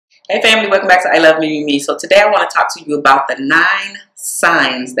Hey family, welcome back to I Love Me, Me. So today I want to talk to you about the 9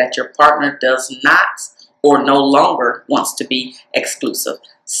 signs that your partner does not or no longer wants to be exclusive.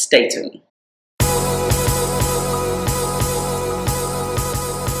 Stay tuned.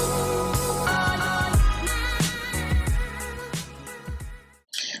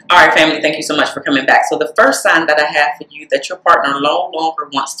 Alright family, thank you so much for coming back. So the first sign that I have for you that your partner no longer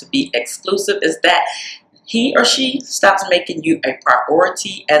wants to be exclusive is that he or she stops making you a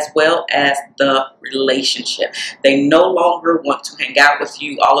priority as well as the relationship. They no longer want to hang out with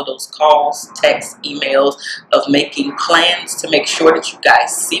you. All of those calls, texts, emails of making plans to make sure that you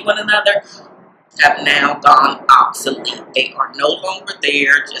guys see one another have now gone obsolete. They are no longer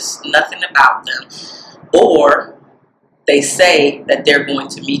there, just nothing about them. Or they say that they're going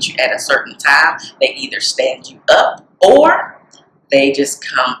to meet you at a certain time. They either stand you up or they just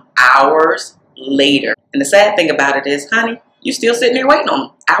come hours later. And the sad thing about it is, honey, you're still sitting there waiting on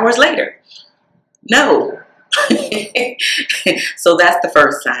them hours later. No. So that's the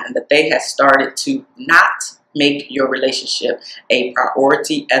first sign that they have started to not make your relationship a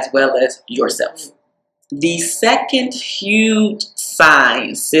priority as well as yourself. The second huge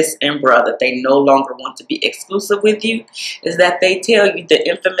sign, sis and brother, they no longer want to be exclusive with you is that they tell you the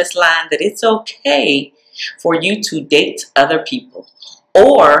infamous line that it's okay for you to date other people.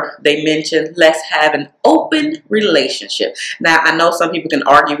 Or they mention, let's have an open relationship. Now, I know some people can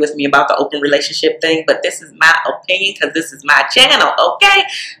argue with me about the open relationship thing, but this is my opinion because this is my channel, okay?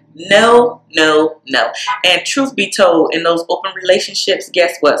 No, no, no. And truth be told, in those open relationships,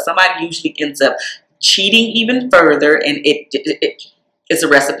 guess what? Somebody usually ends up cheating even further, and it's a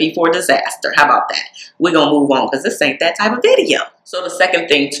recipe for disaster. How about that? We're going to move on because this ain't that type of video. So the second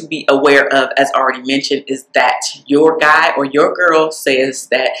thing to be aware of, as already mentioned, is that your guy or your girl says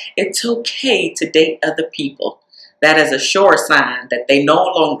that it's okay to date other people. That is a sure sign that they no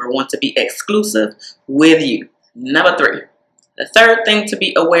longer want to be exclusive with you. Number 3. The third thing to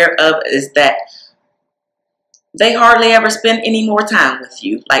be aware of is that they hardly ever spend any more time with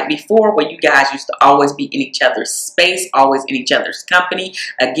you. Like before, where you guys used to always be in each other's space, always in each other's company.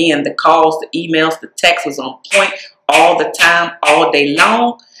 Again, the calls, the emails, the text was on point all the time, all day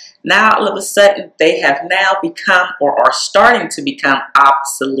long. Now, all of a sudden, they have now become or are starting to become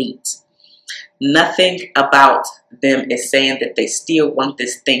obsolete. Nothing about them is saying that they still want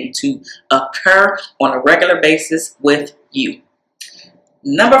this thing to occur on a regular basis with you.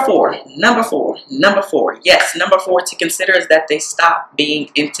 Number 4. Yes, number 4 to consider is that they stop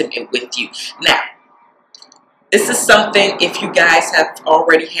being intimate with you. Now, this is something if you guys have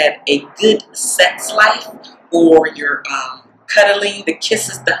already had a good sex life, or you're cuddling, the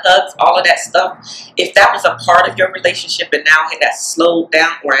kisses, the hugs, all of that stuff. If that was a part of your relationship and now it has slowed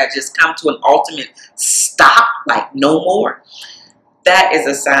down or has just come to an ultimate stop, like no more, that is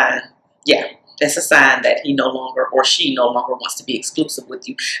a sign, yeah. That's a sign that he no longer or she no longer wants to be exclusive with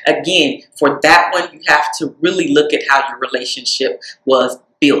you. Again, for that one, you have to really look at how your relationship was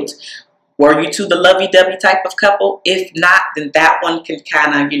built. Were you two the lovey-dovey type of couple? If not, then that one can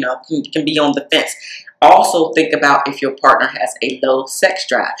kind of, can be on the fence. Also, think about if your partner has a low sex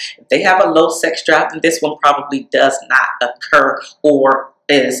drive. If they have a low sex drive, then this one probably does not occur or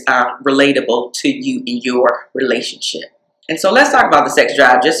is relatable to you in your relationship. And so let's talk about the sex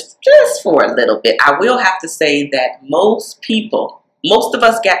drive just for a little bit. I will have to say that most of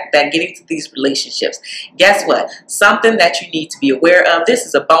us that get into these relationships, guess what? Something that you need to be aware of. This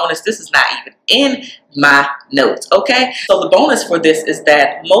is a bonus. This is not even in my notes, okay? So the bonus for this is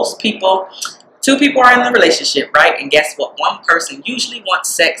that most people, 2 people are in the relationship, right? And guess what? One person usually wants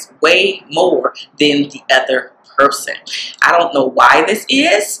sex way more than the other person. I don't know why this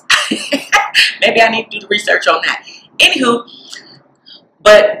is. Maybe I need to do the research on that. Anywho,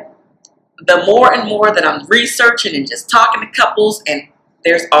 but the more and more that I'm researching and just talking to couples, and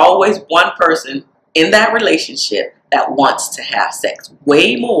there's always one person in that relationship that wants to have sex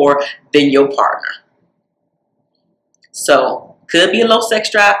way more than your partner. So, could be a low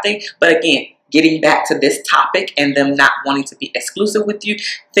sex drive thing, but again, getting back to this topic and them not wanting to be exclusive with you,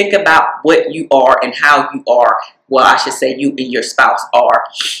 think about what you are and how you are. Well, I should say you and your spouse are,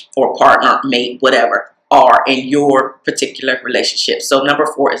 or partner, mate, whatever, are in your particular relationship. So number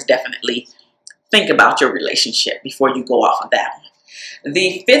 4 is definitely think about your relationship before you go off of that one.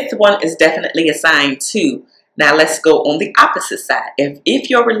 The 5th one is definitely a sign too. Now let's go on the opposite side. If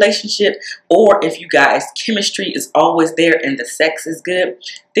your relationship or if you guys chemistry is always there and the sex is good,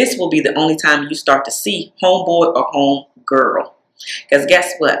 this will be the only time you start to see homeboy or homegirl. Because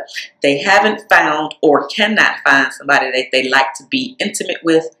guess what? They haven't found or cannot find somebody that they like to be intimate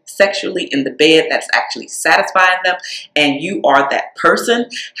with sexually in the bed that's actually satisfying them, and you are that person.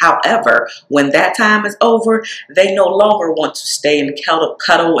 However, when that time is over, they no longer want to stay and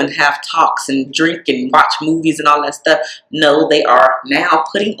cuddle and have talks and drink and watch movies and all that stuff. No, they are now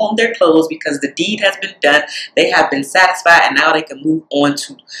putting on their clothes because the deed has been done. They have been satisfied, and now they can move on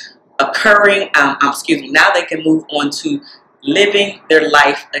to now they can move on to living their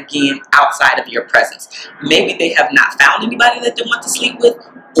life again outside of your presence. Maybe they have not found anybody that they want to sleep with,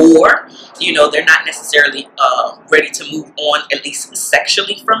 or they're not necessarily ready to move on, at least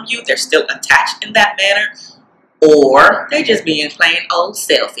sexually, from you. They're still attached in that manner, or they're just being plain old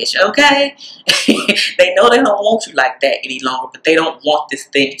selfish. Okay. They know they don't want you like that any longer, but they don't want this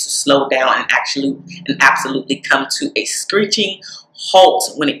thing to slow down and absolutely come to a screeching halt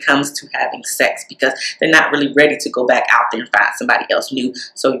when it comes to having sex, because they're not really ready to go back out there and find somebody else new.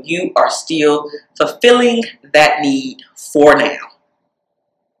 So you are still fulfilling that need for now.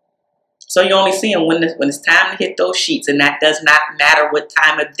 So you only see them when it's time to hit those sheets, and that does not matter what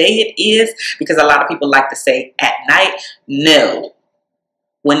time of day it is, because a lot of people like to say at night. No.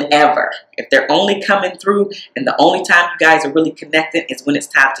 Whenever. If they're only coming through and the only time you guys are really connected is when it's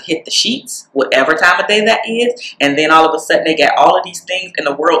time to hit the sheets, whatever time of day that is, and then all of a sudden they got all of these things in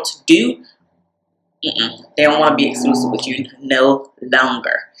the world to do, they don't want to be exclusive with you no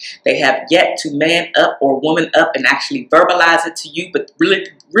longer. They have yet to man up or woman up and actually verbalize it to you, but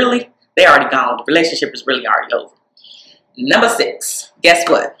really, they already gone. The relationship is really already over. Number 6, guess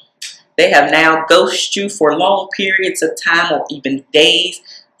what? They have now ghosted you for long periods of time, or even days,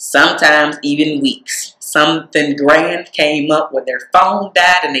 sometimes even weeks. Something grand came up where their phone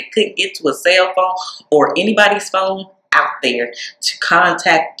died and they couldn't get to a cell phone or anybody's phone out there to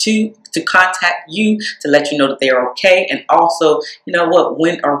contact you, to let you know that they're okay. And also, you know what,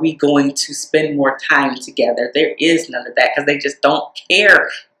 when are we going to spend more time together? There is none of that, because they just don't care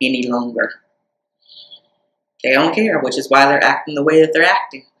any longer. They don't care, which is why they're acting the way that they're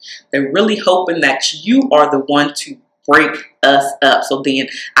acting. They're really hoping that you are the one to break us up. So then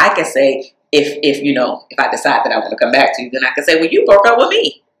I can say, if I decide that I want to come back to you, then I can say, well, you broke up with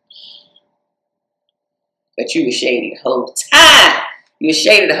me. But you were shady the whole time. You were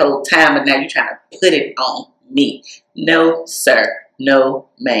shady the whole time, but now you're trying to put it on me. No, sir. No,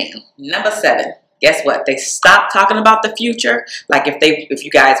 ma'am. Number 7. Guess what? They stop talking about the future. Like if you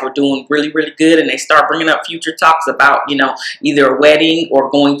guys were doing really, really good and they start bringing up future talks about, either a wedding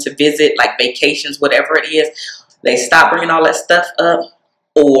or going to visit, like vacations, whatever it is, they stop bringing all that stuff up,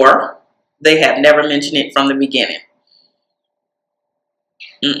 or they have never mentioned it from the beginning.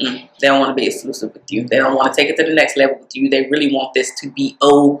 They don't want to be exclusive with you. They don't want to take it to the next level with you. They really want this to be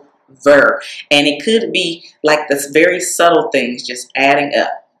over. And it could be like this very subtle things just adding up.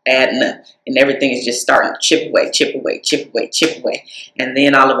 And everything is just starting to chip away. And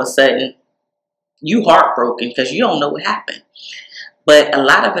then all of a sudden, you heartbroken because you don't know what happened. But a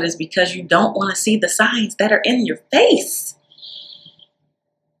lot of it is because you don't want to see the signs that are in your face.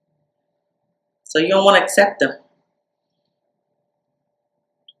 So you don't want to accept them.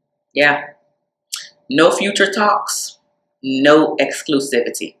 Yeah. No future talks. No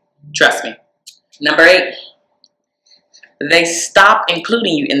exclusivity. Trust me. Number 8. They stop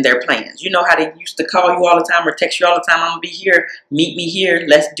including you in their plans. You know how they used to call you all the time or text you all the time, I'm going to be here, meet me here,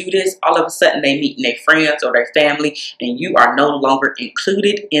 let's do this. All of a sudden they meet their friends or their family, and you are no longer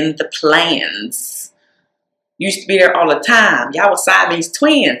included in the plans. You used to be there all the time. Y'all was Siamese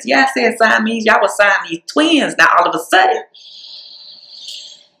twins. Yeah, I said Siamese. Y'all was Siamese twins. Now all of a sudden,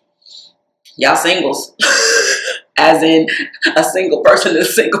 y'all singles. As in a single person is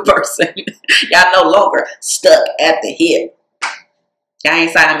a single person. Y'all no longer stuck at the hip. Y'all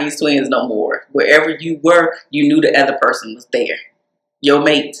ain't Siamese twins no more. Wherever you were, you knew the other person was there. Your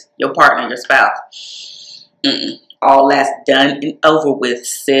mate, your partner, your spouse. All that's done and over with,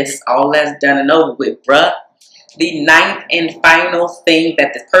 sis. All that's done and over with, bruh. The 9th and final thing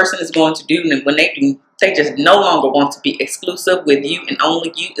that the person is going to do, and when they do, they just no longer want to be exclusive with you and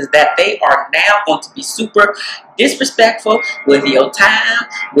only you, is that they are now going to be super disrespectful with your time,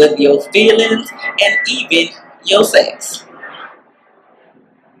 with your feelings, and even your sex.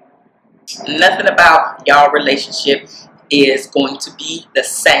 Nothing about y'all relationship is going to be the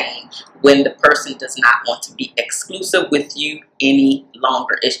same when the person does not want to be exclusive with you any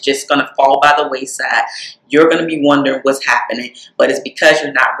longer. It's just going to fall by the wayside. You're going to be wondering what's happening, but it's because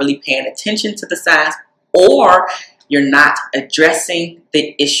you're not really paying attention to the signs, or You're not addressing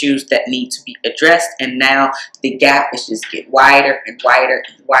the issues that need to be addressed, and now the gap is just getting wider and wider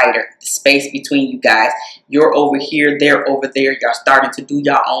and wider. The space between you guys, you're over here, they're over there. Y'all starting to do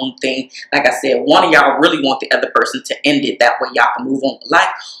your own thing. Like I said, one of y'all really want the other person to end it. That way y'all can move on with life.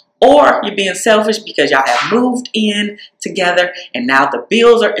 Or you're being selfish because y'all have moved in together and now the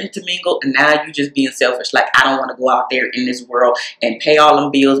bills are intermingled, and now you're just being selfish. Like, I don't want to go out there in this world and pay all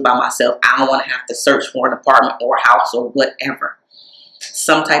them bills by myself. I don't want to have to search for an apartment or a house or whatever.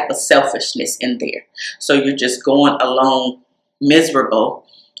 Some type of selfishness in there. So you're just going along miserable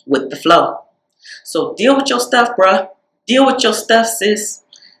with the flow. So deal with your stuff, bruh. Deal with your stuff, sis.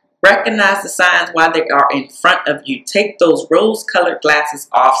 Recognize the signs while they are in front of you. Take those rose-colored glasses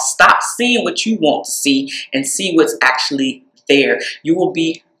off. Stop seeing what you want to see and see what's actually there. You will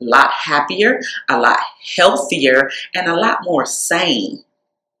be a lot happier, a lot healthier, and a lot more sane.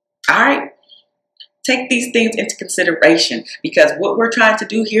 All right? Take these things into consideration, because what we're trying to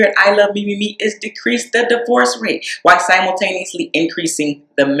do here at I Love Me, Me, Me is decrease the divorce rate while simultaneously increasing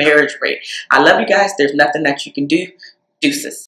the marriage rate. I love you guys. There's nothing that you can do. Deuces.